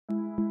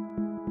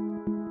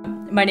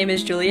My name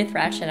is Julia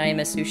Thrash, and I am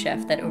a sous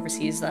chef that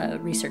oversees the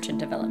research and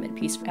development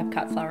piece for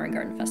Epcot Flower and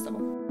Garden Festival.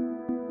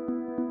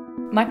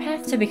 My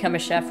path to become a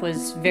chef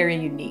was very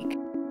unique.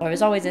 I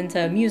was always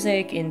into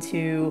music,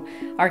 into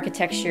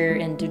architecture,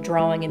 into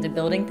drawing, into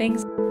building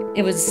things.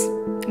 It was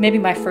maybe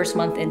my first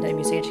month into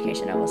music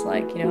education. I was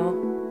like,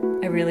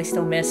 I really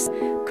still miss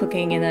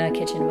cooking in the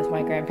kitchen with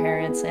my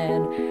grandparents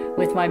and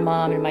with my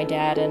mom and my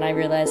dad, and I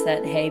realized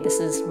that, hey, this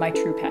is my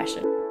true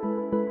passion.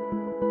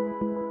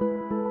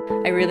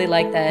 I really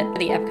like that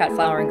the Epcot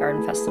Flower and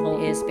Garden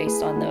Festival is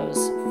based on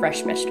those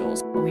fresh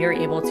vegetables. We are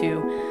able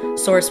to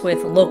source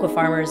with local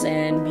farmers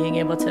and being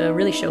able to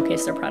really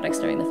showcase their products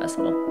during the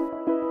festival.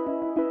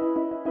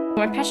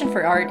 My passion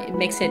for art, it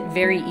makes it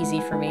very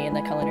easy for me in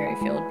the culinary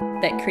field.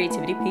 That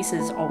creativity piece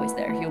is always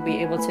there. You'll be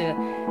able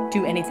to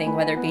do anything,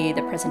 whether it be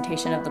the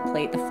presentation of the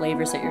plate, the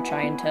flavors that you're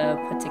trying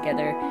to put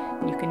together.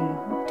 You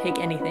can take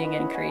anything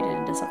and create it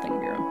into something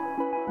of your own.